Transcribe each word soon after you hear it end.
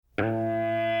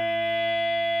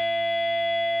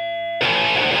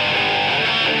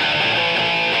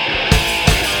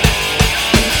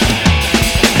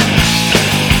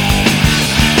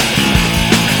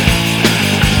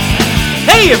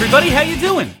Hey everybody, how you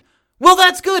doing? Well,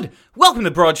 that's good. Welcome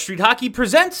to Broad Street Hockey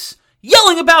Presents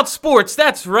Yelling About Sports.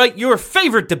 That's right, your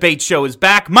favorite debate show is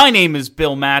back. My name is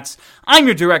Bill Matz. I'm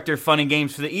your director of fun and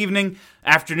games for the evening,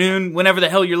 afternoon, whenever the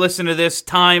hell you're listening to this.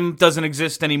 Time doesn't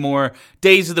exist anymore.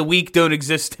 Days of the week don't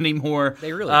exist anymore.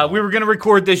 They really don't. We were going to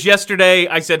record this yesterday.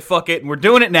 I said, fuck it, and we're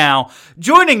doing it now.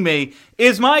 Joining me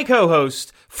is my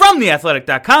co-host from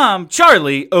theathletic.com,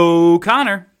 Charlie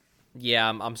O'Connor. Yeah,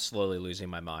 I'm slowly losing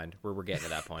my mind. We're getting to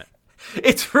that point.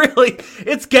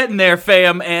 It's getting there,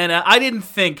 fam. And I didn't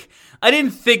think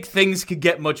things could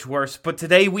get much worse. But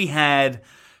today we had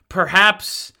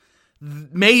perhaps,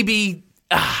 maybe,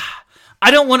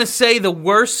 I don't want to say the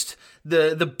worst,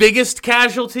 the biggest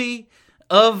casualty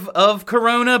of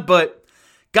Corona, but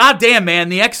goddamn, man,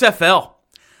 the XFL.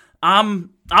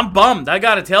 I'm bummed. I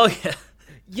gotta tell you.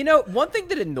 You know, one thing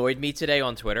that annoyed me today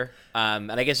on Twitter,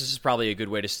 and I guess this is probably a good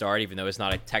way to start, even though it's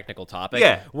not a technical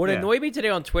topic. What annoyed me today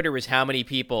on Twitter was how many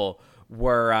people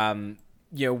were,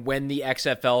 when the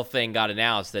XFL thing got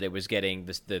announced that it was getting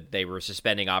this, that they were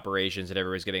suspending operations and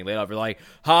everyone was getting laid off. They're like,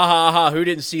 ha ha ha, who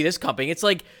didn't see this coming? It's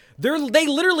like they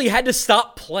literally had to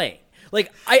stop playing. Like,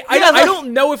 I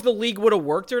don't know if the league would have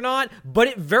worked or not, but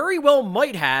it very well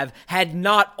might have had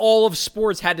not all of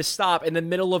sports had to stop in the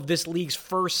middle of this league's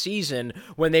first season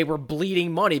when they were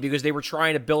bleeding money because they were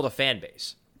trying to build a fan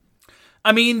base.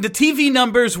 I mean, the TV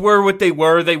numbers were what they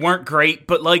were. They weren't great,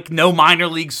 but like no minor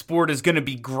league sport is going to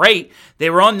be great. They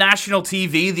were on national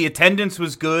TV. The attendance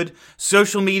was good.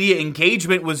 Social media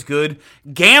engagement was good.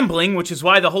 Gambling, which is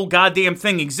why the whole goddamn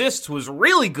thing exists, was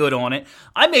really good on it.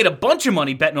 I made a bunch of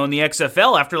money betting on the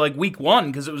XFL after like week one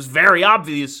because it was very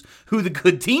obvious who the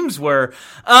good teams were.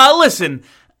 Listen,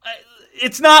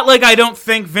 it's not like I don't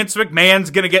think Vince McMahon's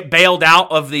going to get bailed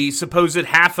out of the supposed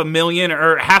 $500,000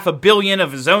 or $500 million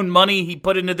of his own money he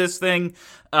put into this thing.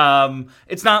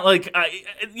 It's not like,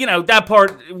 that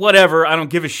part, whatever, I don't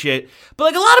give a shit. But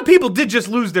like a lot of people did just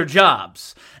lose their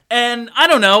jobs. And I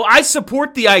don't know, I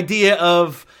support the idea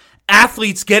of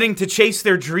athletes getting to chase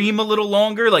their dream a little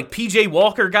longer. Like PJ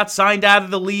Walker got signed out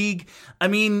of the league. I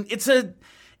mean,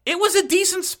 it was a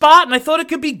decent spot, and I thought it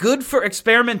could be good for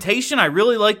experimentation. I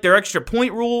really like their extra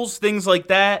point rules, things like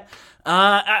that.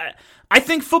 I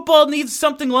think football needs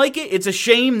something like it. It's a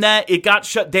shame that it got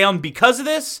shut down because of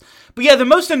this. But yeah, the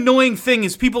most annoying thing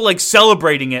is people like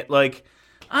celebrating it. Like,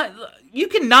 you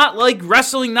can not like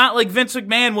wrestling, not like Vince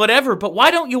McMahon, whatever, but why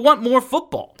don't you want more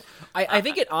football? I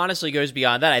think it honestly goes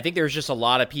beyond that. I think there's just a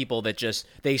lot of people that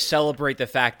they celebrate the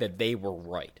fact that they were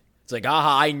right. It's like,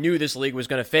 I knew this league was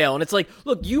going to fail. And it's like,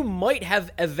 look, you might have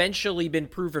eventually been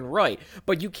proven right,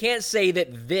 but you can't say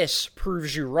that this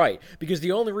proves you right, because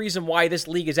the only reason why this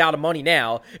league is out of money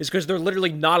now is because they're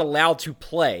literally not allowed to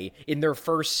play in their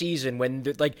first season when,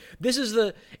 this is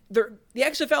the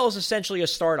XFL is essentially a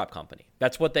startup company.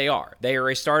 That's what they are. They are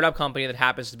a startup company that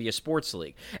happens to be a sports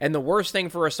league. And the worst thing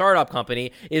for a startup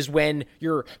company is when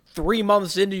you're 3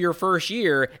 months into your first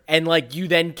year and, you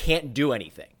then can't do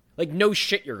anything. Like, no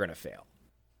shit, you're going to fail.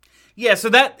 Yeah, so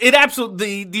that, it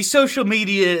absolutely, the social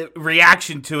media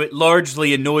reaction to it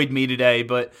largely annoyed me today,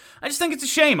 but I just think it's a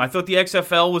shame. I thought the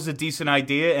XFL was a decent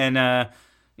idea, and,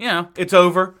 it's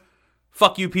over.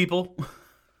 Fuck you, people.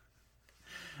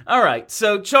 All right,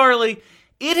 so, Charlie,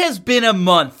 it has been a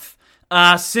month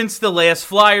since the last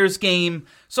Flyers game,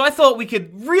 so I thought we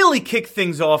could really kick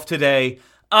things off today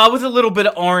with a little bit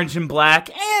of orange and black,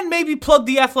 and maybe plug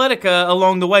the Athletic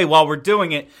along the way while we're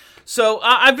doing it. So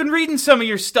I've been reading some of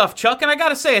your stuff, Chuck, and I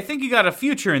gotta say, I think you got a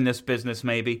future in this business,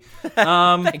 maybe.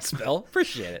 Thanks, Bill.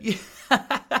 Appreciate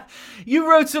it. You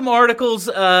wrote some articles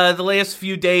the last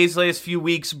few days, last few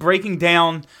weeks, breaking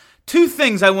down two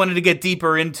things I wanted to get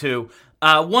deeper into.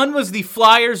 One was the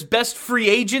Flyers' best free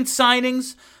agent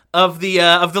signings of the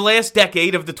last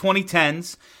decade, of the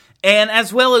 2010s, and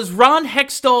as well as Ron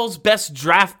Hextall's best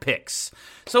draft picks.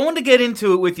 So I wanted to get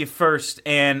into it with you first,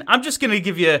 and I'm just going to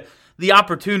give you the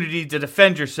opportunity to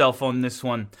defend yourself on this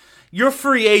one. Your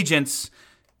free agents,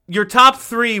 your top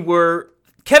three were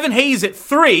Kevin Hayes at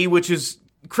 3, which is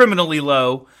criminally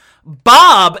low,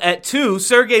 Bob at 2,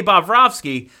 Sergei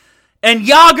Bobrovsky, and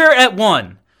Yager at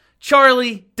 1.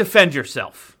 Charlie, defend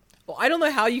yourself. Well, I don't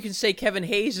know how you can say Kevin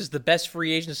Hayes is the best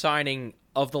free agent signing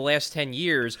of the last 10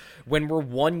 years when we're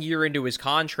 1 year into his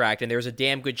contract and there's a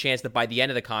damn good chance that by the end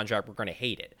of the contract we're going to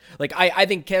hate it. Like, I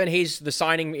think Kevin Hayes, the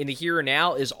signing in the here and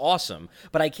now, is awesome,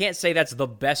 but I can't say that's the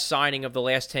best signing of the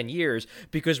last 10 years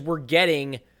because we're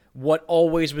getting what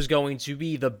always was going to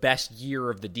be the best year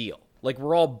of the deal. Like,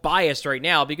 we're all biased right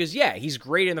now because, yeah, he's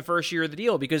great in the first year of the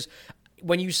deal because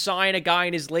when you sign a guy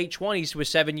in his late 20s to a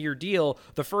 7-year deal,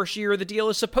 the first year of the deal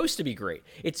is supposed to be great.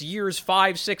 It's years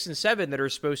 5, 6, and 7 that are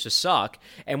supposed to suck,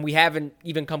 and we haven't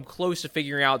even come close to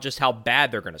figuring out just how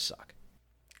bad they're going to suck.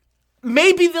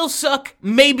 Maybe they'll suck,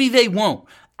 maybe they won't.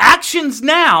 Actions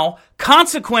now,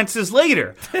 consequences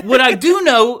later. What I do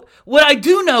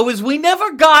know is we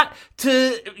never got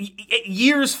to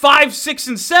years 5, 6,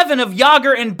 and 7 of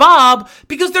Jágr and Bob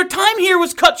because their time here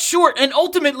was cut short and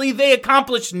ultimately they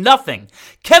accomplished nothing.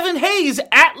 Kevin Hayes,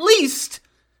 at least,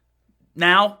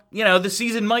 now, the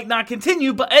season might not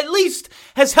continue, but at least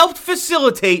has helped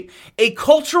facilitate a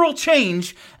cultural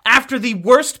change after the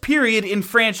worst period in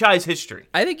franchise history.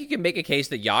 I think you can make a case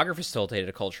that Jágr facilitated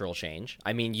a cultural change.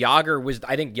 I think Jágr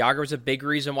was a big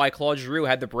reason why Claude Giroux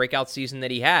had the breakout season that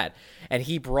he had. And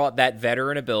he brought that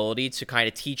veteran ability to kind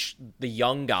of teach the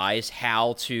young guys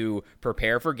how to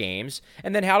prepare for games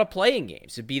and then how to play in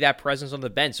games, to be that presence on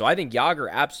the bench. So I think Jágr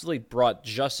absolutely brought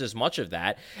just as much of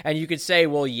that. And you could say,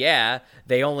 well, yeah,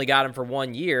 they only got him for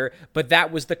 1 year, but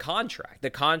that was the contract.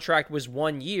 The contract was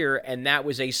 1 year, and that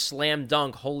was a slam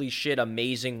dunk, holy shit,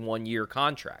 amazing 1-year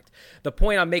contract. The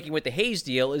point I'm making with the Hayes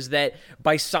deal is that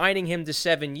by signing him to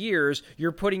 7 years,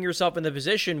 you're putting yourself in the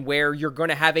position where you're going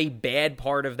to have a bad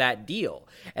part of that deal.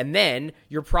 And then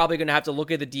you're probably going to have to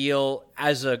look at the deal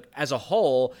as a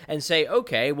whole and say,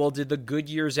 okay, well, did the good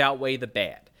years outweigh the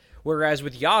bad? Whereas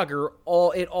with Jágr,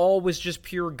 it all was just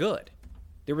pure good.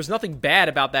 There was nothing bad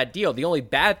about that deal. The only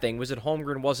bad thing was that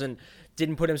Holmgren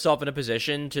didn't put himself in a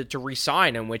position to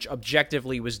re-sign him, which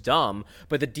objectively was dumb.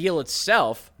 But the deal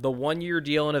itself, the 1-year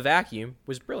deal in a vacuum,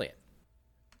 was brilliant.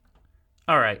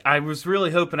 All right. I was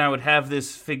really hoping I would have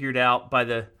this figured out by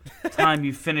the time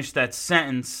you finished that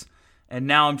sentence, and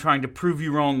now I'm trying to prove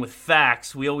you wrong with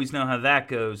facts. We always know how that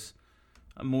goes.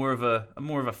 I'm more of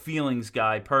a feelings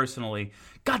guy personally.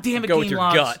 God damn it, Go Game with your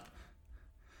Logs. gut.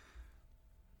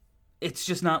 It's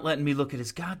just not letting me look at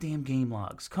his goddamn game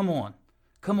logs. Come on,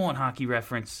 Hockey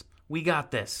Reference. We got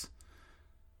this.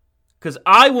 Because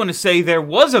I want to say there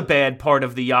was a bad part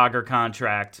of the Jágr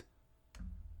contract.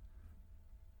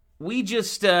 We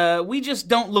just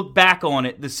don't look back on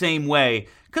it the same way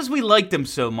because we liked him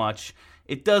so much.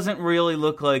 It doesn't really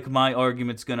look like my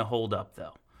argument's going to hold up,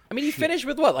 though. I mean, he finished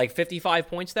with what, like 55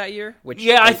 points that year?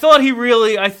 I thought he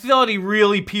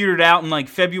really petered out in like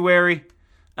February.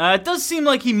 It does seem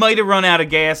like he might have run out of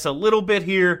gas a little bit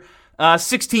here.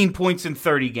 16 points in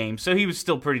 30 games, so he was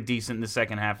still pretty decent in the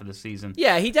second half of the season.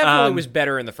 Yeah, he definitely was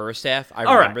better in the first half. I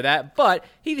remember that. But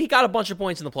he got a bunch of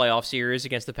points in the playoff series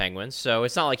against the Penguins, so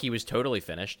it's not like he was totally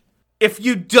finished. If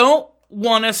you don't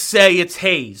want to say it's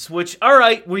Hayes, which, all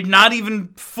right, we're not even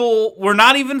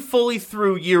fully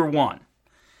through year one.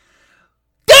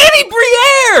 Danny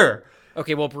Briere!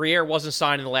 Okay, well, Briere wasn't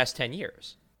signed in the last 10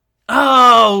 years.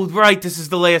 Oh, right. This is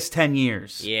the last 10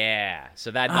 years. Yeah,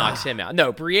 so that knocks him out.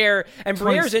 No, Briere's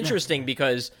interesting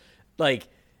because, like,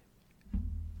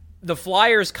 the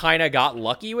Flyers kind of got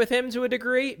lucky with him to a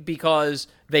degree because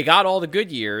they got all the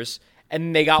good years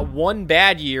and they got one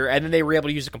bad year and then they were able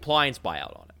to use a compliance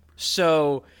buyout on him.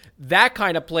 So that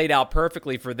kind of played out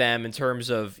perfectly for them in terms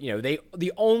of,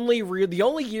 the only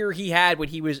year he had when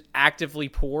he was actively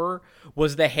poor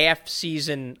was the half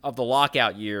season of the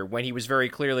lockout year when he was very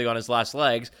clearly on his last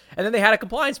legs, and then they had a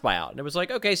compliance buyout, and it was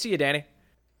like, okay, see you, Danny.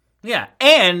 Yeah,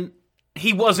 and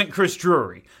he wasn't Chris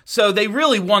Drury, so they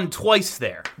really won twice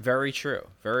there. Very true,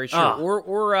 very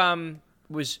true.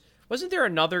 Wasn't there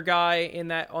another guy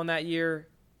on that year?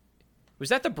 Was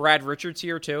that the Brad Richards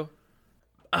year too?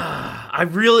 That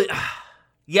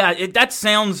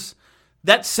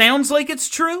sounds like it's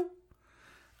true.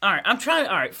 All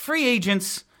right, free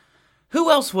agents. Who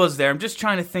else was there? I'm just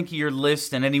trying to think of your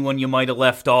list and anyone you might have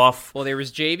left off. Well, there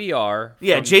was JVR.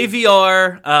 Yeah,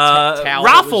 JVR.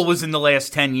 Raffle was in the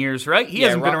last 10 years, right? He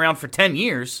hasn't been around for 10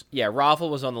 years. Yeah, Raffle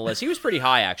was on the list. He was pretty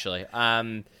high, actually.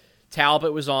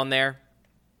 Talbot was on there.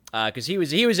 Because he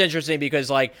was interesting because,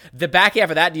 like, the back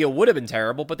half of that deal would have been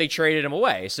terrible, but they traded him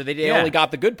away, so they only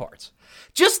got the good parts.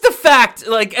 Just the fact,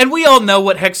 like, and we all know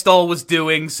what Hextall was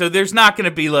doing, so there's not going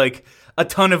to be, like, a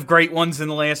ton of great ones in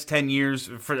the last 10 years,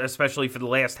 especially for the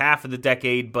last half of the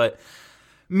decade, but,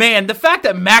 man, the fact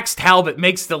that Max Talbot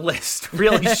makes the list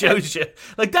really shows you.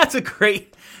 Like, that's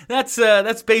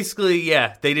basically,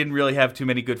 they didn't really have too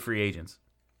many good free agents.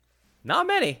 Not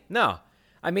many, no.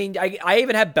 I mean, I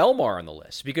even had Belmar on the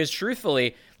list because,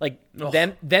 truthfully, like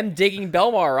them digging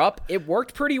Belmar up, it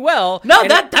worked pretty well. No,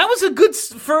 that was a good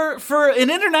for an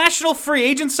international free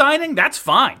agent signing. That's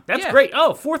fine. That's great.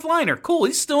 Oh, fourth liner, cool.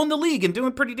 He's still in the league and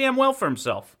doing pretty damn well for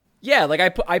himself. Yeah, like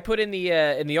I put in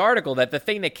the article that the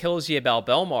thing that kills you about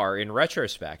Belmar in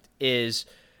retrospect is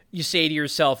you say to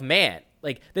yourself, man,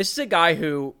 like, this is a guy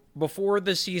who, before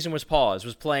the season was paused,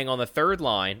 was playing on the third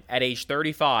line at age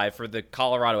 35 for the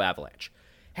Colorado Avalanche.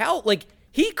 How, like,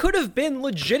 he could have been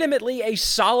legitimately a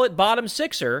solid bottom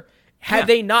sixer had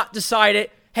they not decided,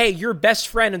 hey, your best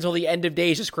friend until the end of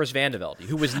days is Chris Vandevelde,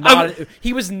 who was not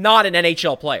he was not an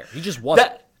NHL player. He just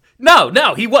wasn't.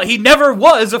 No, he never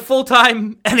was a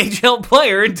full-time NHL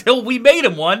player until we made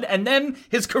him one, and then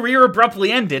his career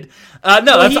abruptly ended.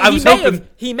 I was hoping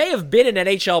he may have been an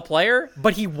NHL player,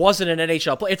 but he wasn't an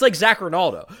NHL player. It's like Zach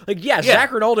Ronaldo. Like,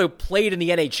 Zach Ronaldo played in the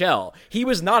NHL. He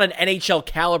was not an NHL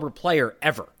caliber player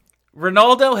ever.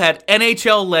 Ronaldo had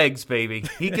NHL legs, baby.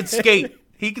 He could skate.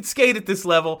 He could skate at this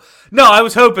level. No, I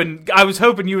was hoping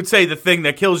you would say the thing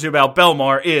that kills you about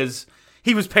Belmar is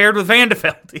he was paired with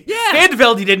Vandevelde. Yeah.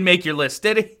 Vandevelde didn't make your list,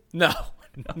 did he? No.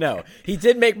 He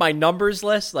did make my numbers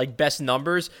list, like best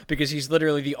numbers, because he's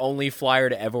literally the only Flyer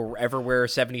to ever wear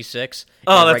 76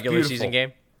 in a regular season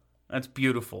game. That's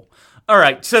beautiful. All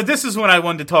right, so this is when I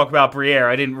wanted to talk about Briere.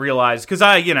 I didn't realize, because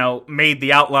I, made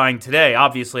the outline today.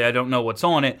 Obviously, I don't know what's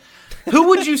on it. Who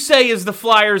would you say is the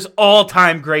Flyers'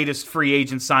 all-time greatest free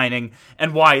agent signing,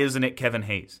 and why isn't it Kevin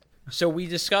Hayes? So we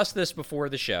discussed this before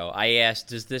the show. I asked,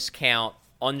 does this count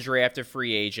undrafted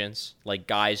free agents, like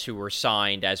guys who were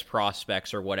signed as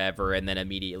prospects or whatever, and then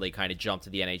immediately kind of jumped to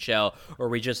the NHL, or are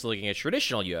we just looking at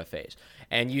traditional UFAs?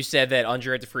 And you said that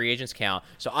undrafted free agents count.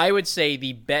 So I would say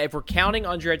if we're counting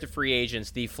undrafted free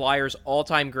agents, the Flyers'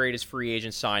 all-time greatest free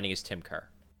agent signing is Tim Kerr.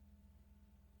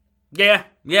 Yeah,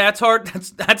 it's hard.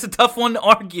 That's a tough one to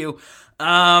argue.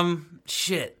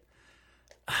 Shit.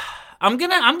 I'm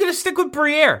gonna stick with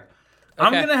Briere.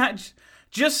 Okay. I'm gonna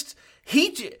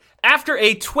after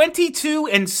a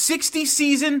 22-60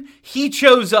 season, he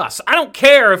chose us. I don't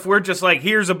care if we're just like,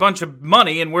 here's a bunch of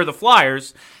money and we're the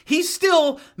Flyers. He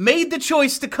still made the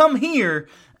choice to come here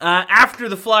after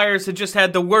the Flyers had just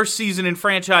had the worst season in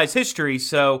franchise history.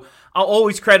 So I'll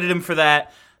always credit him for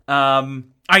that.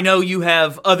 I know you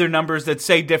have other numbers that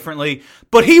say differently,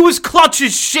 but he was clutch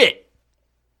as shit.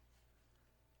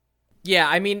 Yeah,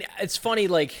 I mean, it's funny,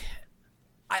 like,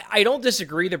 I don't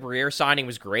disagree the Briere signing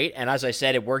was great, and as I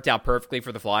said, it worked out perfectly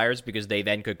for the Flyers because they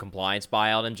then could compliance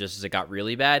buy out him just as it got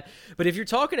really bad. But if you're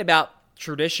talking about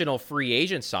traditional free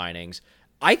agent signings,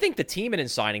 I think the Timonen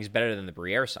signing is better than the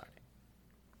Briere signing.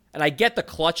 And I get the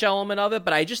clutch element of it,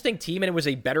 but I just think Timonen was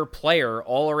a better player,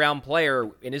 all-around player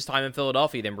in his time in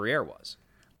Philadelphia than Briere was.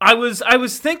 I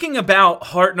was thinking about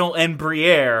Hartnell and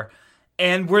Briere,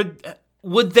 and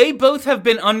would they both have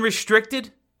been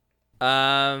unrestricted?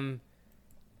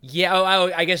 Yeah,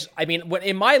 I guess. I mean,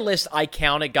 in my list, I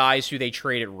counted guys who they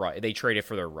traded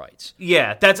for their rights.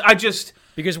 Yeah,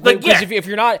 because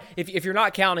if you're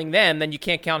not counting them, then you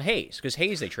can't count Hayes because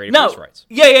Hayes they traded for his rights.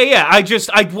 Yeah.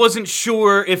 I wasn't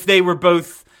sure if they were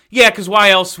both. Yeah, because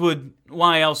why else would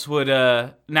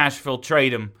Nashville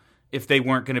trade him if they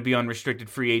weren't going to be unrestricted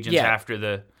free agents after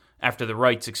the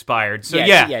rights expired? So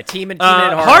Timonen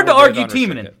hard to argue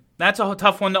Timonen. That's a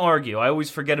tough one to argue. I always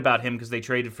forget about him because they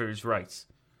traded for his rights.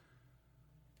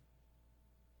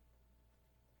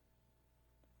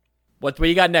 What do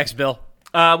you got next, Bill?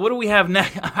 What do we have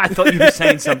next? I thought you were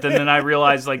saying something, and I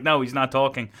realized, no, he's not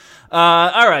talking.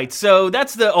 All right, so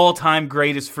that's the all-time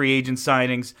greatest free agent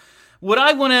signings. What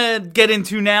I want to get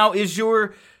into now is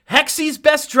your Hexy's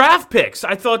best draft picks.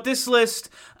 I thought this list,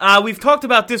 we've talked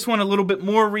about this one a little bit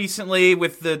more recently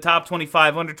with the top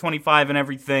 25, under 25, and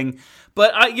everything.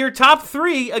 But your top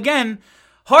three, again,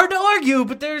 hard to argue,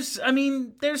 but there's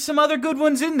some other good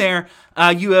ones in there.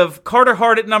 You have Carter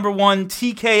Hart at number 1,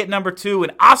 TK at number 2,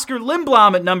 and Oscar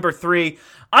Lindblom at number 3.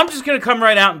 I'm just going to come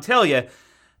right out and tell you,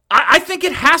 I think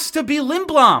it has to be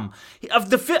Lindblom.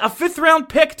 A fifth-round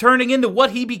pick turning into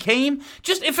what he became,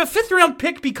 just if a fifth-round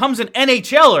pick becomes an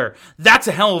NHLer, that's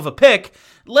a hell of a pick,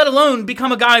 let alone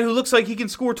become a guy who looks like he can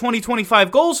score 20,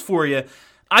 25 goals for you.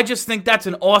 I just think that's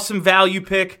an awesome value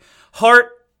pick.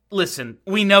 Hart, listen,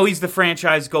 we know he's the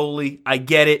franchise goalie. I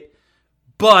get it.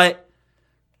 But,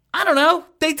 I don't know.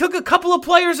 They took a couple of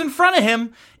players in front of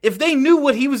him. If they knew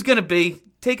what he was going to be,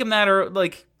 take him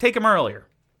earlier.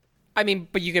 I mean,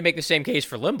 but you can make the same case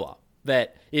for Lindblom.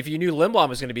 That if you knew Lindblom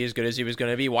was going to be as good as he was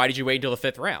going to be, why did you wait until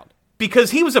the 5th round?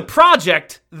 Because he was a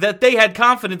project that they had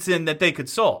confidence in that they could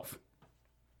solve.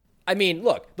 I mean,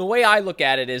 look, the way I look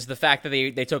at it is the fact that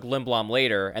they took Lindblom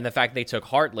later and the fact they took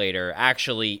Hart later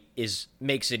actually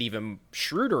makes it even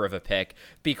shrewder of a pick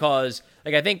because,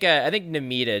 I think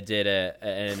Namita did an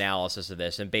analysis of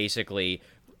this and basically,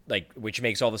 which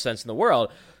makes all the sense in the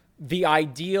world, the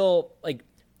ideal,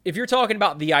 if you're talking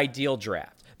about the ideal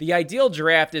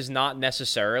draft is not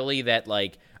necessarily that,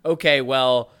 okay,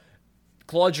 well,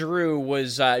 Claude Giroux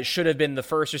was should have been the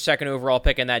first or second overall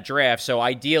pick in that draft, so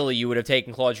ideally you would have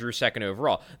taken Claude Giroux second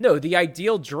overall. No, the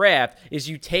ideal draft is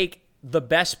you take the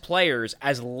best players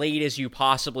as late as you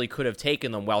possibly could have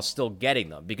taken them while still getting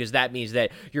them, because that means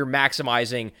that you're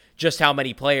maximizing just how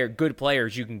many good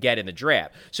players you can get in the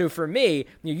draft. So for me,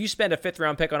 you spend a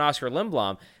 5th-round pick on Oscar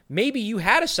Lindblom, maybe you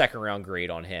had a second-round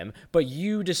grade on him, but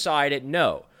you decided,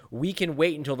 no, we can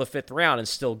wait until the 5th round and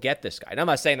still get this guy. And I'm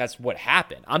not saying that's what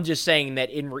happened. I'm just saying that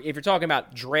if you're talking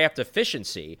about draft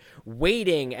efficiency,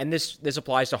 waiting, and this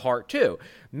applies to Hart too,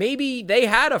 maybe they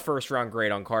had a 1st-round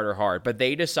grade on Carter Hart, but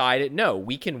they decided, no,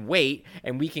 we can wait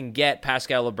and we can get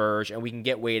Pascal LaBerge and we can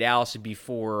get Wade Allison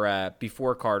before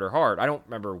Carter Hart. I don't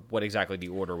remember what exactly the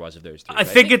order was of those three. I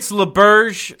think it's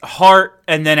LaBerge, Hart,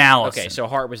 and then Allison. Okay, so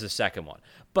Hart was the second one.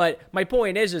 But my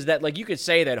point is that, like, you could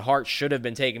say that Hart should have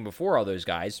been taken before all those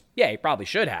guys. Yeah, he probably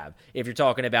should have if you're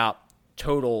talking about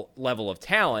total level of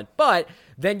talent. But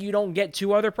then you don't get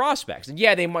 2 other prospects. And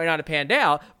yeah, they might not have panned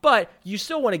out, but you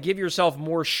still want to give yourself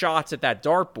more shots at that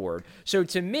dartboard. So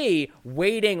to me,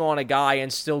 waiting on a guy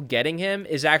and still getting him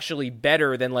is actually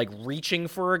better than, like, reaching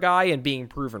for a guy and being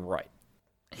proven right.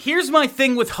 Here's my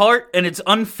thing with Hart, and it's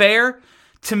unfair.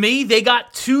 To me, they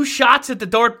got 2 shots at the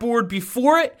dartboard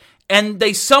before it, and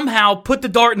they somehow put the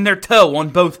dart in their toe on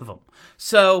both of them.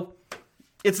 So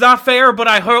it's not fair, but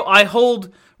I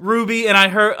hold Ruby and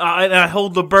I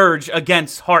hold LaBerge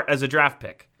against Hart as a draft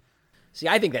pick. See,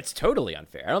 I think that's totally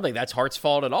unfair. I don't think that's Hart's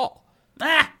fault at all.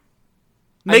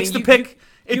 Makes the pick.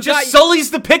 It just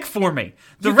sullies the pick for me.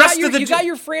 You got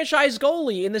your franchise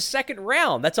goalie in the 2nd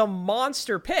round. That's a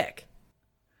monster pick.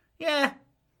 Yeah.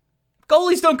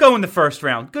 Goalies don't go in the 1st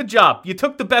round. Good job. You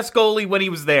took the best goalie when he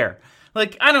was there.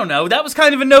 Like, I don't know. That was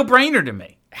kind of a no-brainer to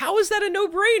me. How is that a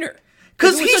no-brainer?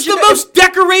 Because he's the most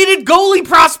decorated goalie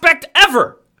prospect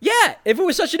ever. Yeah, if it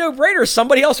was such a no-brainer,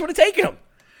 somebody else would have taken him.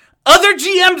 Other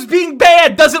GMs being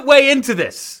bad doesn't weigh into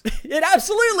this. It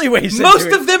absolutely weighs into it.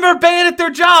 Most of them are bad at their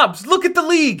jobs. Look at the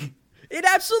league. It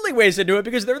absolutely weighs into it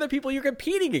because they're the people you're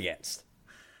competing against.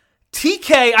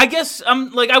 TK, I guess, I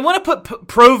want to put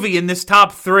Provy in this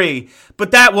top 3,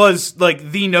 but that was,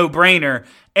 like, the no-brainer.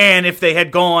 And if they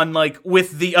had gone, like,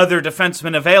 with the other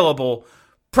defensemen available,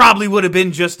 probably would have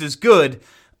been just as good.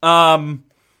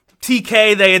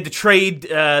 TK, they had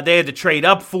to trade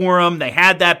up for him. They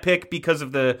had that pick because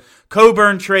of the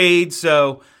Coburn trade.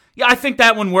 So, yeah, I think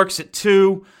that one works at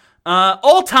 2.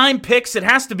 All-time picks, it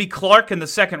has to be Clark in the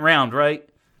 2nd round, right?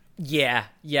 Yeah,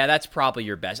 that's probably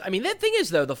your best. I mean, the thing is,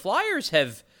 though, the Flyers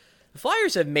have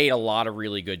made a lot of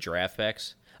really good draft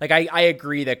picks. Like, I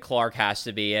agree that Clark has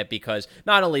to be it because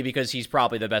not only because he's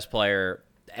probably the best player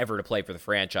ever to play for the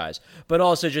franchise, but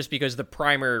also just because the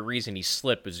primary reason he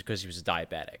slipped was because he was a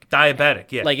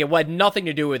diabetic. Yeah. Like, it had nothing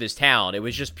to do with his talent. It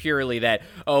was just purely that,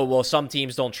 oh, well, some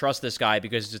teams don't trust this guy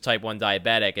because he's a type 1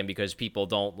 diabetic and because people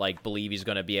don't, like, believe he's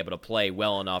going to be able to play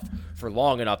well enough for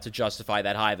long enough to justify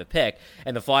that high of a pick.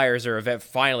 And the Flyers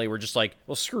finally were just like,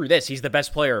 well, screw this. He's the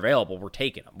best player available. We're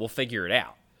taking him. We'll figure it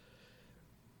out.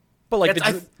 But, like,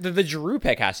 the Giroux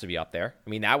pick has to be up there. I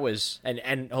mean, that was...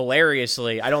 And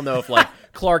hilariously, I don't know if, like,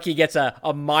 Clarkie gets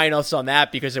a minus on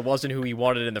that because it wasn't who he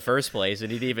wanted in the first place, and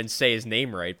he didn't even say his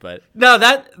name right, but... No,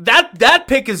 that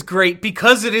pick is great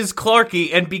because it is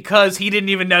Clarkie and because he didn't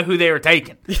even know who they were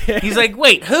taking. He's like,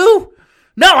 wait, who?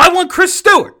 No, I want Chris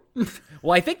Stewart.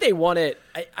 Well, I think they wanted...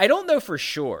 I don't know for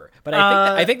sure, but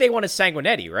I think they wanted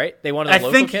Sanguinetti, right? They wanted a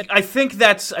local kid? I think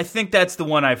that's the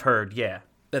one I've heard, yeah.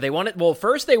 That they wanted, well,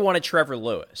 first they wanted Trevor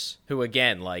Lewis, who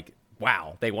again, like,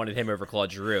 wow, they wanted him over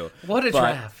Claude Giroux. What a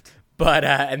draft. But,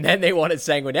 and then they wanted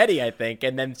Sanguinetti, I think,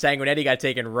 and then Sanguinetti got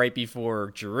taken right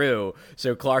before Giroux,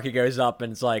 so Clarkie goes up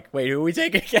and it's like, wait, who are we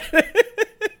taking again?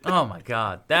 Oh my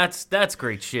God, that's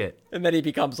great shit. And then he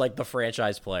becomes, like, the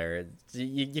franchise player.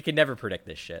 You can never predict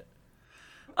this shit.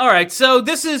 All right, so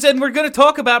and we're going to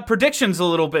talk about predictions a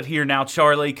little bit here now,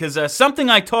 Charlie, because something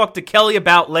I talked to Kelly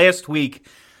about last week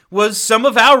was some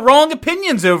of our wrong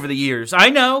opinions over the years. I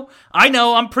know,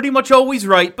 I'm pretty much always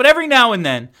right, but every now and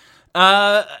then,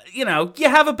 you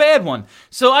have a bad one.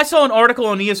 So I saw an article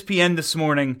on ESPN this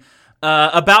morning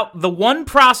about the one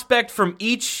prospect from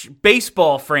each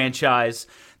baseball franchise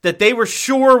that they were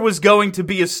sure was going to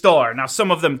be a star. Now, some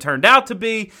of them turned out to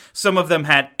be. Some of them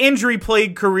had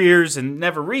injury-plagued careers and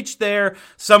never reached there.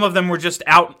 Some of them were just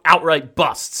outright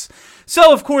busts.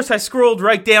 So, of course, I scrolled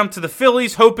right down to the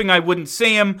Phillies, hoping I wouldn't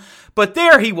see him. But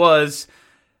there he was.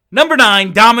 Number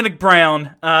 9, Dominic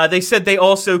Brown. They said they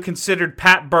also considered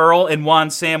Pat Burrell and Juan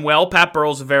Samuel. Pat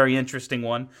Burrell's a very interesting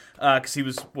one because he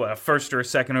was, a 1st or a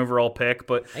 2nd overall pick.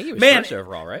 But I think he was 1st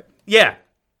overall, right? Yeah,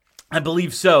 I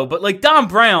believe so. But, like, Dom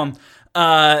Brown,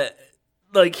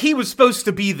 like, he was supposed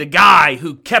to be the guy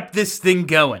who kept this thing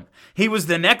going. He was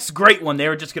the next great one. They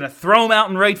were just going to throw him out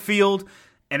in right field,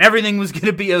 and everything was going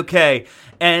to be okay.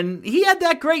 And he had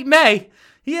that great May.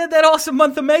 He had that awesome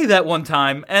month of May that one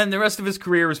time, and the rest of his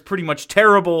career was pretty much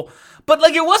terrible. But,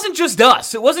 like, it wasn't just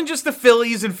us. It wasn't just the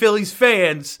Phillies and Phillies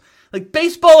fans. Like,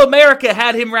 Baseball America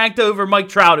had him ranked over Mike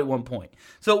Trout at one point.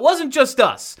 So it wasn't just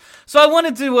us. So I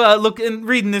wanted to look, and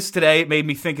reading this today, it made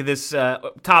me think of this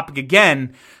topic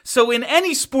again. So in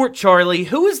any sport, Charlie,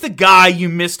 who is the guy you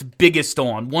missed biggest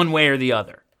on, one way or the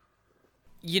other?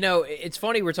 You know, it's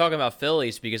funny we're talking about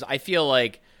Phillies because I feel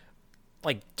like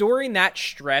during that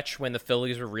stretch when the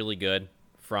Phillies were really good,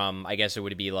 from, I guess it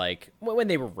would be like, when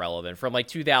they were relevant, from like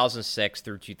 2006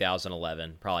 through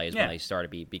 2011, probably is when they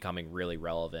started becoming really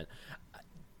relevant.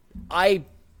 I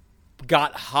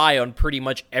got high on pretty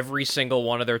much every single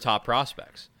one of their top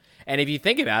prospects. And if you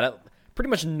think about it, pretty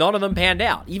much none of them panned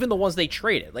out, even the ones they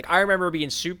traded. Like, I remember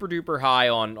being super duper high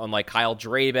on like Kyle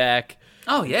Drabeck.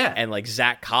 Oh, yeah. And like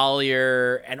Zach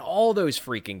Collier and all those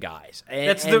freaking guys.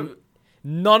 And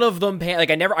none of them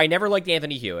like I never liked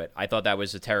Anthony Hewitt. I thought that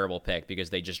was a terrible pick because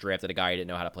they just drafted a guy who didn't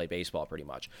know how to play baseball pretty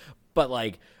much. But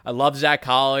like I love Zach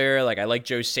Collier, like I like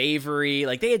Joe Savory.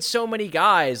 Like they had so many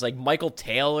guys, like Michael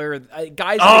Taylor,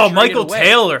 guys. Oh, Michael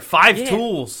Taylor, five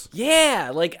tools. Yeah,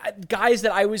 like guys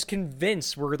that I was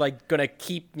convinced were like gonna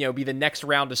keep, be the next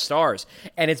round of stars.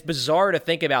 And it's bizarre to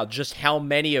think about just how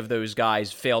many of those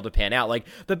guys failed to pan out. Like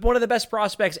one of the best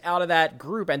prospects out of that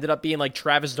group ended up being like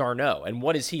Travis d'Arnaud. And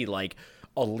what is he, like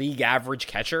a league average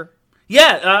catcher?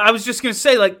 Yeah, I was just going to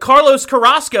say, like, Carlos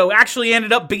Carrasco actually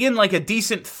ended up being, like, a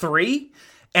decent 3,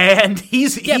 and and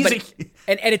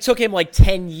it took him, like,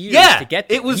 10 years to get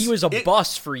there. He was a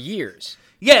bust for years.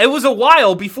 Yeah, it was a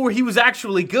while before he was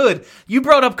actually good. You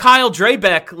brought up Kyle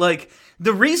Drabeck. Like,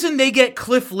 the reason they get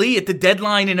Cliff Lee at the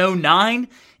deadline in 2009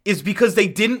 is because they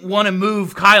didn't want to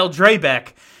move Kyle Drabeck,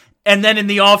 and then in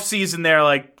the offseason, they're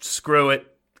like, screw it.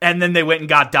 And then they went and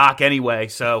got Doc anyway,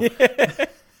 so...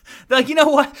 Like, you know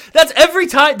what? That's every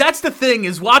time... That's the thing,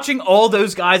 is watching all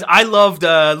those guys. I loved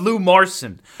Lou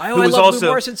Marson. I love Lou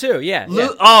Marson, too, yeah.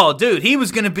 Oh, dude, he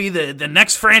was going to be the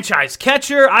next franchise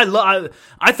catcher.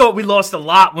 I thought we lost a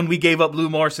lot when we gave up Lou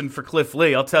Marson for Cliff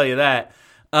Lee, I'll tell you that.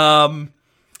 I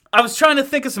was trying to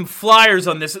think of some flyers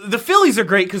on this. The Phillies are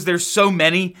great because there's so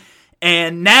many.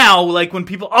 And now, like, when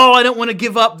people... Oh, I don't want to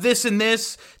give up this and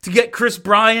this to get Chris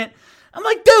Bryant... I'm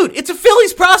like, dude, it's a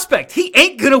Phillies prospect. He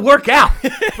ain't going to work out.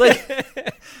 Like,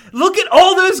 look at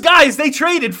all those guys they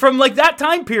traded from, like, that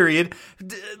time period.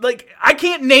 Like, I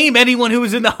can't name anyone who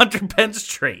was in the Hunter Pence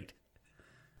trade.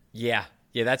 Yeah,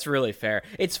 that's really fair.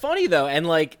 It's funny, though, and,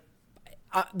 like,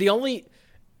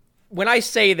 when I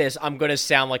say this, I'm going to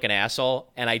sound like an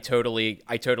asshole, and I totally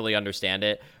understand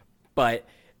it, but...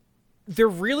 There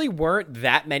really weren't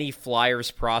that many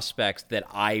Flyers prospects that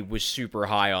I was super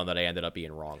high on that I ended up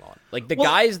being wrong on. Like the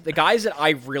guys that I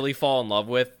really fall in love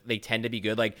with, they tend to be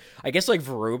good. Like I guess like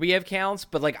Vorobiev counts,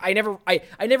 but like I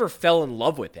never fell in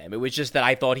love with him. It was just that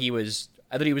I thought he was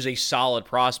a solid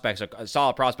prospect,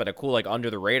 a cool like under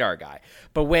the radar guy.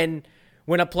 But when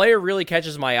a player really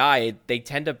catches my eye, they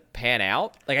tend to pan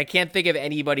out. Like I can't think of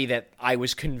anybody that I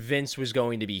was convinced was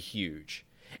going to be huge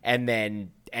and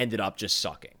then ended up just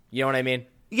sucking. You know what I mean?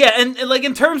 Yeah, and like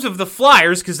in terms of the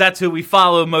Flyers, because that's who we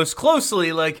follow most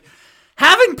closely, like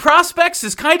having prospects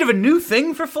is kind of a new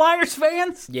thing for Flyers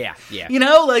fans. Yeah. You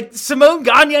know, like Simone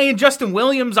Gagne and Justin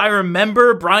Williams, I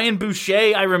remember. Brian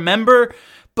Boucher, I remember.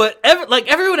 But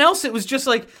everyone else, it was just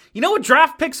like, you know what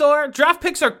draft picks are? Draft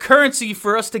picks are currency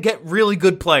for us to get really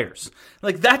good players.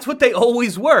 Like that's what they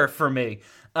always were for me.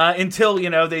 Until,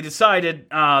 they decided,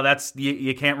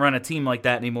 you can't run a team like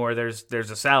that anymore. There's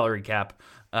a salary cap.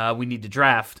 We need to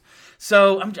draft.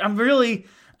 So I'm really,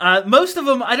 most of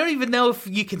them, I don't even know if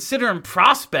you consider them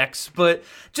prospects, but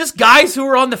just guys who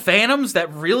were on the Phantoms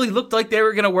that really looked like they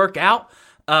were going to work out.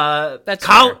 That's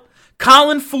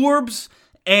Colin Forbes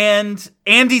and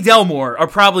Andy Delmore are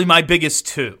probably my biggest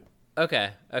two.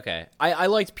 Okay. I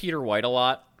liked Peter White a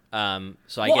lot.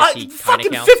 So I guess he kind of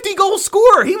counts. 50 goal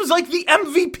scorer. He was like the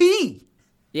MVP.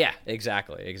 Yeah,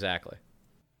 exactly.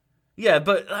 Yeah,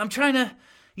 but I'm trying to.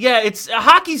 Yeah,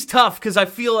 hockey's tough because I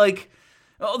feel like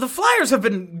the Flyers have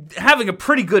been having a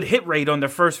pretty good hit rate on their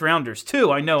first rounders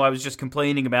too. I know I was just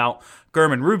complaining about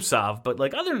German Rubtsov, but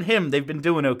like other than him, they've been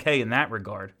doing okay in that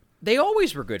regard. They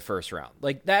always were good first round.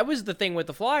 Like that was the thing with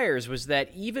the Flyers was that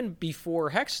even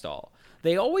before Hextall,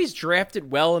 they always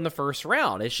drafted well in the first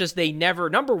round. It's just they never,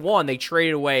 number one, they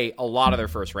traded away a lot of their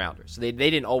first rounders. So they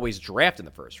didn't always draft in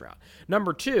the first round.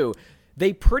 Number two,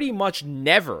 they pretty much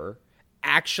never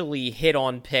actually hit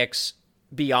on picks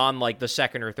beyond like the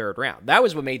second or third round. That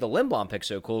was what made the Lindblom pick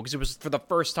so cool, because it was for the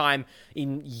first time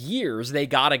in years they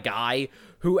got a guy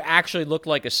who actually looked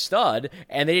like a stud,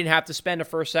 and they didn't have to spend a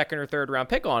first, second, or third round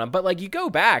pick on him. But like, you go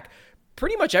back,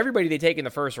 pretty much everybody they take in the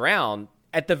first round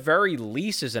at the very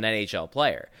least is an NHL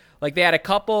player. Like, they had a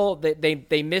couple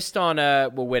they missed on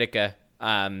Whitaker,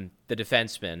 the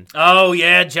defenseman. Oh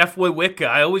yeah, Jeff Wojcicka.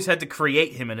 I always had to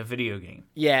create him in a video game.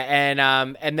 Yeah,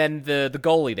 and then the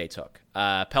goalie they took,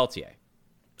 Peltier.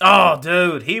 Oh,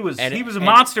 dude, he was a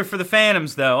monster for the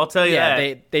Phantoms, though. I'll tell you that.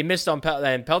 Yeah, they missed on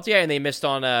Peltier, and they missed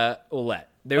on Ouellette.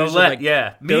 Those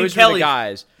those were the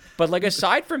guys. But like,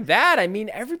 aside from that, I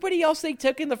mean, everybody else they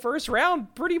took in the first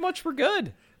round pretty much were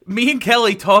good. Me and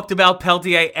Kelly talked about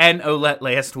Peltier and Ouellette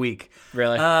last week.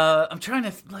 Really? I'm trying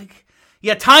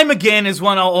to Time Again is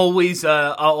one I'll always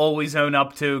own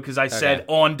up to, because I said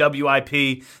on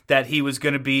WIP that he was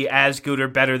going to be as good or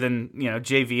better than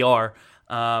JVR.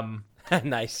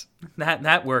 Nice.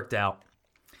 That worked out.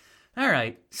 All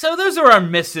right. So those are our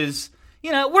misses.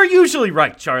 We're usually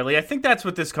right, Charlie. I think that's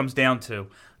what this comes down to.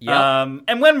 Yeah.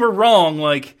 And when we're wrong,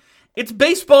 like, it's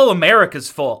Baseball America's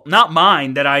fault, not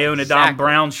mine that I own a Don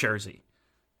Brown jersey.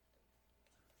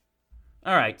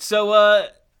 All right. So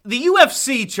the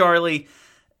UFC, Charlie,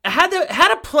 had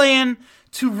a plan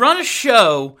to run a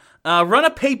show, run a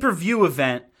pay-per-view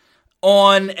event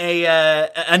on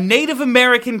a Native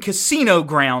American casino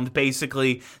ground,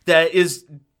 basically, that is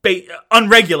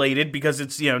unregulated because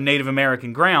it's Native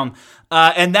American ground,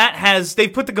 and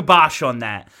they've put the kibosh on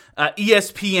that.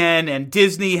 ESPN and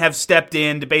Disney have stepped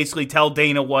in to basically tell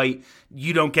Dana White,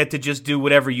 you don't get to just do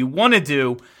whatever you want to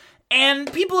do.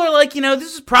 And people are like,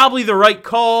 this is probably the right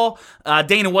call.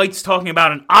 Dana White's talking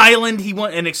about an island. He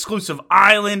wants an exclusive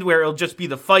island where it'll just be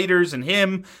the fighters and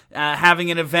him having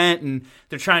an event, and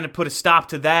they're trying to put a stop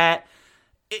to that.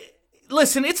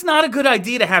 Listen, it's not a good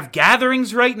idea to have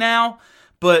gatherings right now,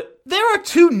 but there are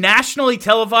two nationally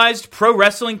televised pro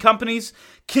wrestling companies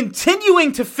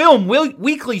continuing to film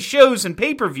weekly shows and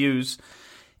pay-per-views.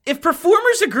 If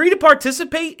performers agree to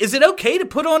participate, is it okay to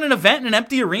put on an event in an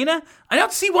empty arena? I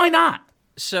don't see why not.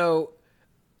 So,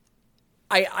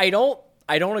 I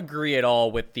don't agree at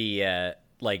all with the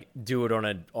do it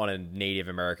on a Native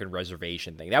American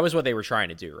reservation thing. That was what they were trying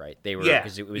to do, right? They were,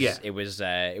 because it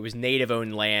was Native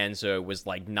owned land, so it was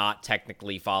like not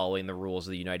technically following the rules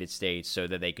of the United States, so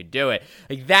that they could do it.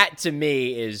 Like, that to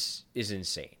me is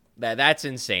insane. That's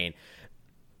insane.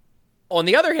 On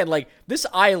the other hand, like, this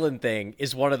island thing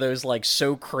is one of those, like,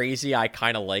 so crazy I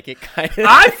kind of like it kind of.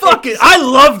 I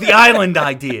love the island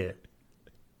idea.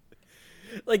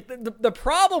 Like, the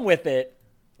problem with it,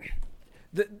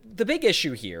 the big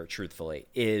issue here, truthfully,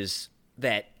 is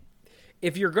that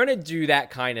if you're going to do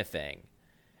that kind of thing,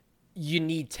 you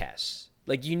need tests.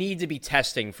 Like, you need to be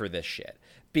testing for this shit.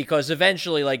 Because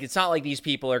eventually, like, it's not like these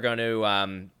people are going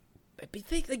to,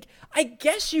 I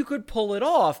guess you could pull it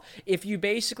off if you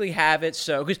basically have it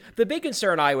so, because the big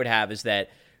concern I would have is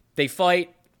that they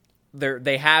fight,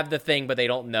 they have the thing, but they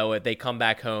don't know it. They come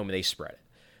back home and they spread it,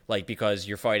 like, because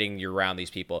you're around these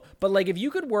people. But like, if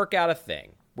you could work out a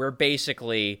thing where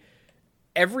basically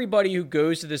everybody who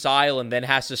goes to this island then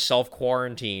has to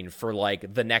self-quarantine for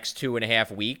like the next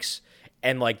 2.5 weeks,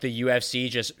 and like the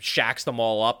UFC just shacks them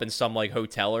all up in some like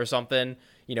hotel or something,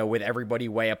 with everybody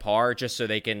way apart, just so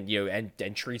they can,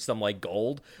 and treats them like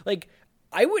gold. Like,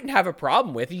 I wouldn't have a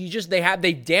problem with it.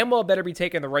 They damn well better be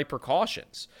taking the right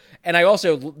precautions. And I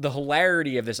also, the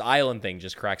hilarity of this island thing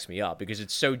just cracks me up, because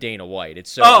it's so Dana White. It's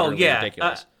so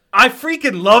ridiculous. I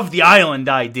freaking love the island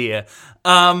idea.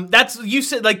 You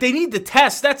said, like, they need the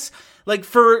test. That's like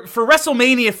for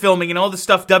WrestleMania filming and all the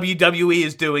stuff WWE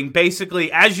is doing.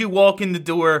 Basically, as you walk in the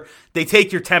door, they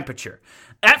take your temperature.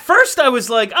 At first, I was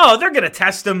like, oh, they're going to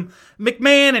test him.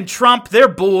 McMahon and Trump, they're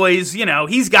boys.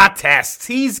 He's got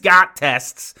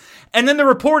tests. And then the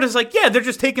report is like, yeah, they're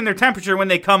just taking their temperature when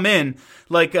they come in.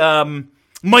 Like,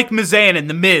 Mike Mazan and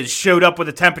The Miz showed up with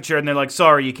a temperature, and they're like,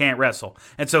 sorry, you can't wrestle.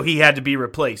 And so he had to be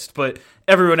replaced. But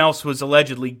everyone else was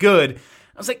allegedly good.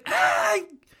 I was like,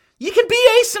 you can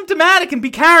be asymptomatic and be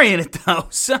carrying it, though.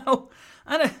 So,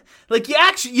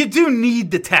 you do need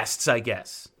the tests, I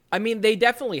guess. I mean, they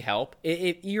definitely help.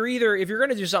 If you're going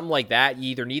to do something like that,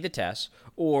 you either need the tests,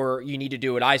 or you need to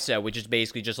do what I said, which is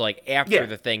basically just like after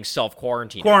the thing,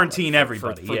 self-quarantine. Quarantine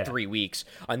everybody for 3 weeks,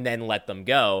 and then let them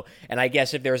go. And I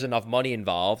guess if there's enough money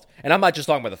involved, and I'm not just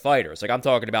talking about the fighters, like I'm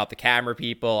talking about the camera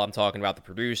people, I'm talking about the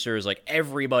producers, like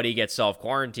everybody gets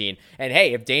self-quarantine. And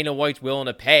hey, if Dana White's willing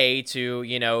to pay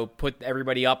to, put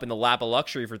everybody up in the lap of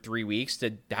luxury for 3 weeks,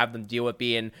 to have them deal with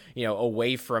being,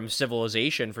 away from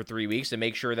civilization for 3 weeks, to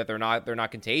make sure that they're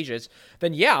not contagious,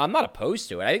 then yeah, I'm not opposed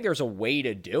to it. I think there's a way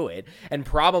to do it, and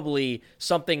probably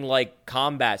something like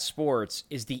combat sports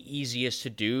is the easiest to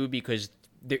do because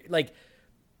like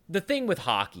the thing with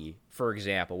hockey, for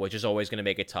example, which is always going to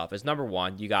make it tough, is number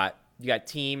one, you got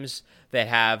teams that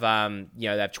have that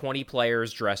have 20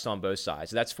 players dressed on both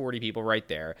sides. So that's 40 people right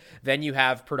there. Then you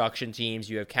have production teams,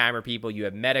 you have camera people, you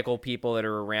have medical people that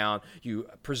are around. You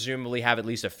presumably have at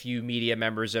least a few media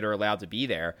members that are allowed to be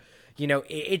there.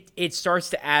 It starts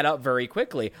to add up very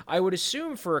quickly. I would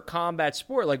assume for a combat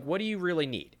sport, like, what do you really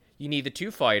need? You need the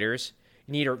two fighters.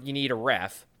 You need a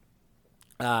ref.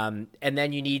 And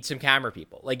then you need some camera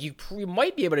people. Like, you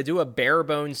might be able to do a bare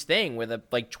bones thing with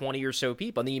 20 or so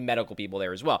people. And then you need medical people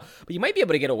there as well. But you might be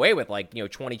able to get away with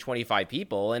 20, 25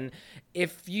 people. And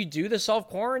if you do the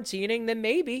self-quarantining, then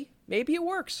maybe it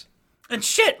works. And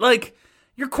shit, like,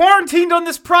 you're quarantined on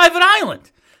this private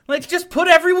island. Like, just put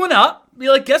everyone up. Be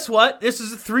like, guess what? This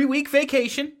is a 3-week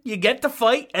vacation. You get to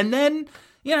fight and then,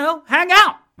 hang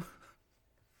out.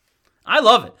 I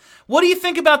love it. What do you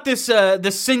think about this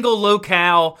single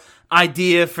locale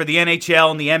idea for the NHL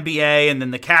and the NBA and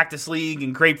then the Cactus League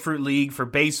and Grapefruit League for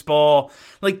baseball?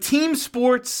 Like, team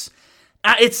sports,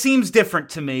 it seems different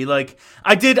to me. Like,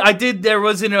 there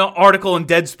was an article in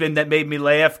Deadspin that made me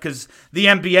laugh because the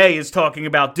NBA is talking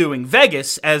about doing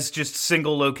Vegas as just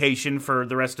single location for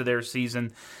the rest of their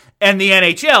season. And the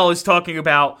NHL is talking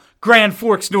about Grand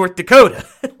Forks, North Dakota.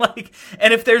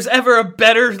 And if there's ever a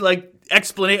better,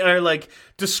 explanation or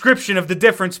description of the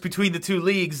difference between the two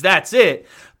leagues, that's it.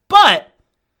 But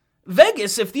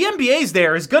Vegas, if the NBA's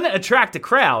there, is going to attract a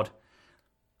crowd.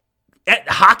 At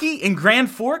hockey in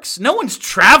Grand Forks, no one's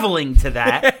traveling to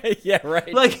that. Yeah,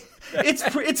 right.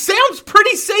 It sounds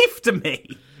pretty safe to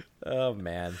me. Oh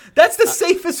man, that's the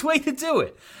safest way to do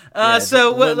it.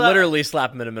 Literally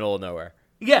slap them in the middle of nowhere.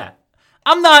 Yeah.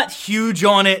 I'm not huge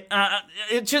on it.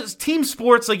 It just, team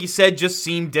sports, like you said, just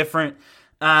seem different.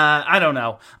 I don't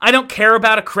know. I don't care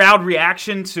about a crowd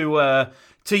reaction to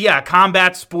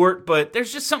combat sport, but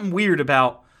there's just something weird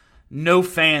about no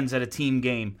fans at a team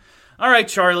game. All right,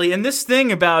 Charlie, and this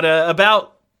thing about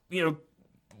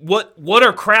what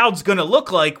are crowds going to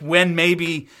look like when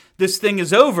maybe this thing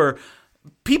is over?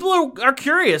 People are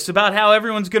curious about how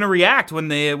everyone's going to react when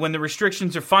the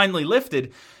restrictions are finally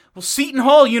lifted. Well, Seton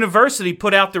Hall University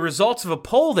put out the results of a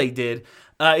poll they did.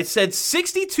 It said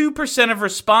 62% of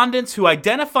respondents who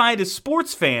identified as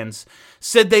sports fans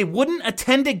said they wouldn't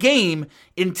attend a game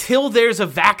until there's a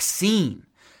vaccine.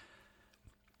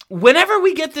 Whenever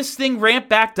we get this thing ramped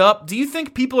back up, do you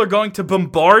think people are going to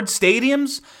bombard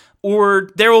stadiums, or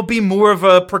there will be more of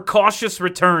a precautious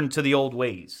return to the old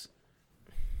ways?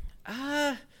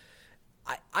 I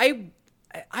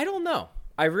don't know.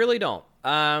 I really don't.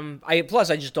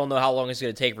 I just don't know how long it's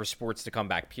going to take for sports to come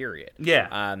back, period.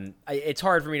 Yeah. It's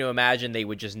hard for me to imagine they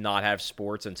would just not have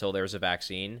sports until there's a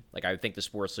vaccine. I would think the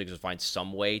sports leagues would find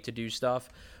some way to do stuff,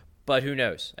 but who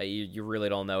knows? You really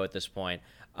don't know at this point.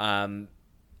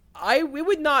 It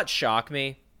would not shock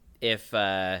me if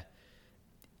you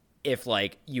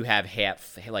have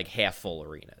half full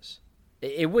arenas.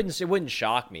 It wouldn't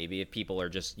shock me if people are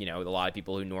just, a lot of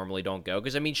people who normally don't go.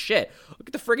 Because, shit, look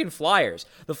at the friggin' Flyers.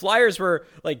 The Flyers were,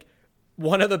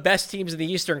 one of the best teams in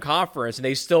the Eastern Conference, and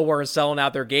they still weren't selling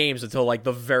out their games until,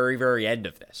 the very, very end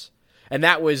of this. And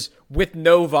that was with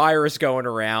no virus going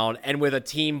around and with a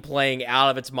team playing out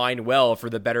of its mind well for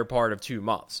the better part of 2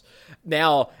 months.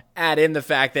 Now, add in the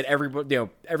fact that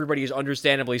everybody is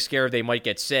understandably scared they might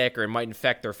get sick or it might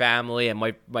infect their family and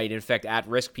might infect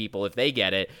at-risk people if they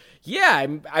get it. Yeah,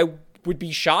 I would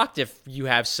be shocked if you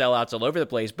have sellouts all over the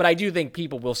place, but I do think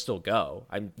people will still go.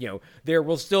 There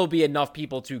will still be enough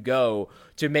people to go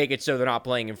to make it so they're not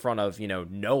playing in front of,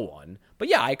 no one. But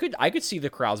yeah, I could see the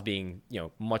crowds being,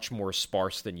 much more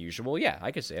sparse than usual. Yeah,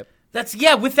 I could see it.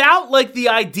 Without the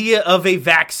idea of a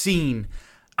vaccine,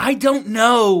 I don't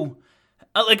know.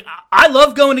 I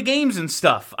love going to games and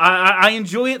stuff. I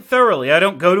enjoy it thoroughly. I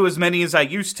don't go to as many as I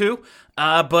used to,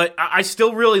 but I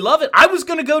still really love it. I was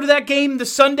going to go to that game the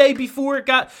Sunday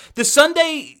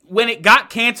when it got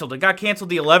canceled. It got canceled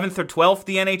the 11th or 12th,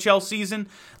 the NHL season.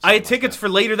 I had tickets for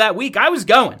later that week. I was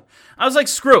going. I was like,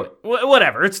 screw it.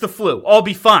 Whatever. It's the flu. I'll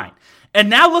be fine. And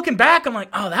now looking back, I'm like,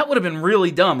 oh, that would have been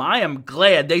really dumb. I am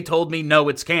glad they told me, no,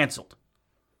 it's canceled.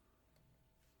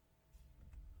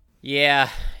 Yeah,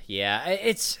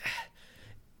 it's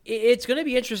going to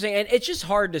be interesting, and it's just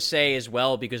hard to say as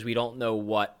well because we don't know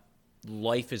what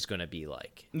life is going to be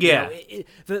like. Yeah,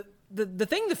 the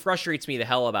thing that frustrates me the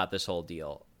hell about this whole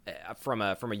deal from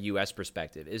a U.S.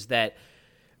 perspective is that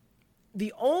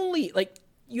the only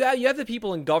you have the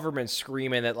people in government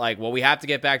screaming that, like, well, we have to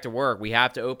get back to work. We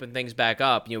have to open things back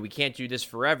up. We can't do this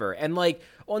forever. And, like,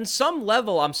 on some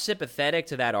level, I'm sympathetic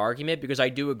to that argument because I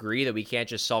do agree that we can't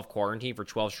just self-quarantine for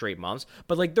 12 straight months.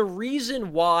 But, like, the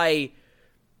reason why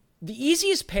the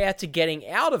easiest path to getting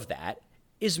out of that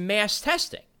is mass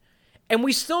testing. And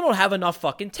we still don't have enough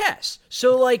fucking tests.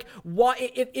 So, like, why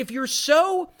if you're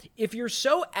so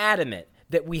adamant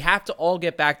that we have to all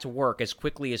get back to work as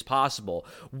quickly as possible,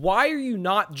 why are you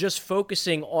not just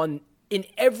focusing on, in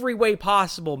every way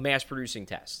possible, mass producing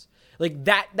tests? Like,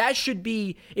 that should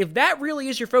be, if that really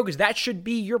is your focus, that should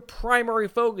be your primary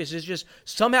focus, is just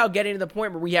somehow getting to the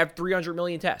point where we have 300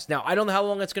 million tests. Now, I don't know how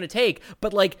long that's going to take,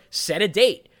 but, like, set a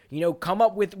date. Come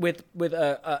up with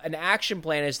an action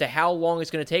plan as to how long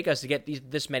it's going to take us to get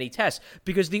this many tests.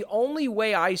 Because the only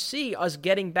way I see us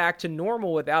getting back to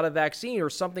normal without a vaccine or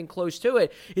something close to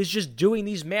it is just doing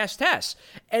these mass tests.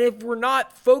 And if we're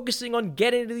not focusing on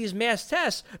getting to these mass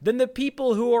tests, then the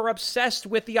people who are obsessed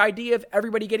with the idea of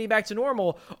everybody getting back to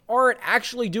normal aren't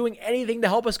actually doing anything to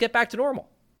help us get back to normal.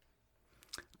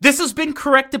 This has been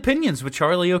Correct Opinions with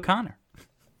Charlie O'Connor.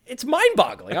 It's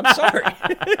mind-boggling. I'm sorry.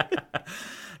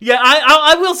 Yeah,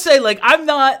 I will say, like, I'm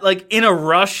not, like, in a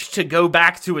rush to go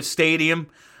back to a stadium,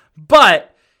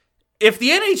 but if the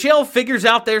NHL figures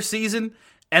out their season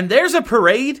and there's a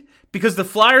parade because the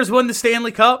Flyers won the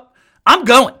Stanley Cup, I'm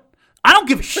going. I don't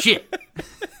give a shit.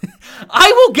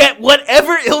 I will get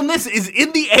whatever illness is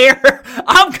in the air.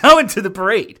 I'm going to the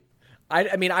parade.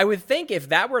 I mean, I would think if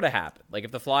that were to happen, like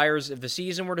if the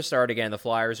season were to start again, the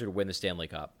Flyers would win the Stanley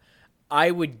Cup,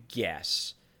 I would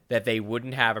guess that they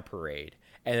wouldn't have a parade.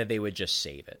 And that they would just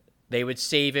save it. They would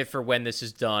save it for when this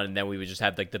is done, and then we would just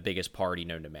have, like, the biggest party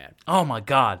known to man. Oh, my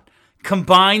God.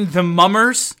 Combine the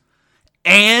Mummers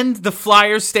and the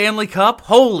Flyers Stanley Cup?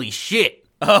 Holy shit.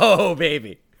 Oh,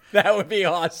 baby. That would be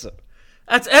awesome.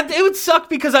 It would suck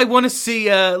because I want to see,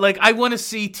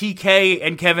 TK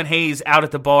and Kevin Hayes out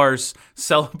at the bars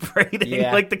celebrating,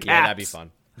 like the Caps. Yeah, that'd be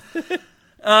fun.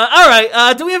 All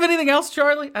right. Do we have anything else,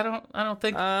 Charlie? I don't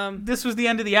think this was the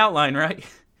end of the outline, right?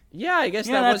 Yeah, I guess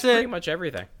that was pretty much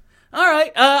everything. All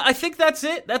right, I think that's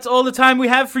it. That's all the time we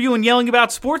have for you in Yelling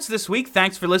About Sports this week.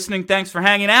 Thanks for listening. Thanks for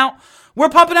hanging out. We're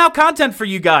pumping out content for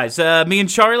you guys, me and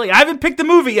Charlie. I haven't picked a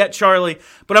movie yet, Charlie,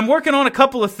 but I'm working on a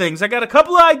couple of things. I got a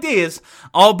couple of ideas.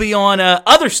 I'll be on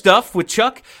other stuff with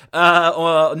Chuck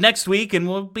next week, and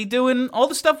we'll be doing all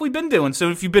the stuff we've been doing.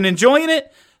 So if you've been enjoying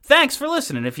it, thanks for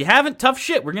listening. If you haven't, tough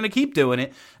shit. We're going to keep doing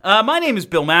it. My name is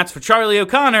Bill Matz for Charlie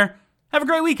O'Connor. Have a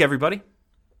great week, everybody.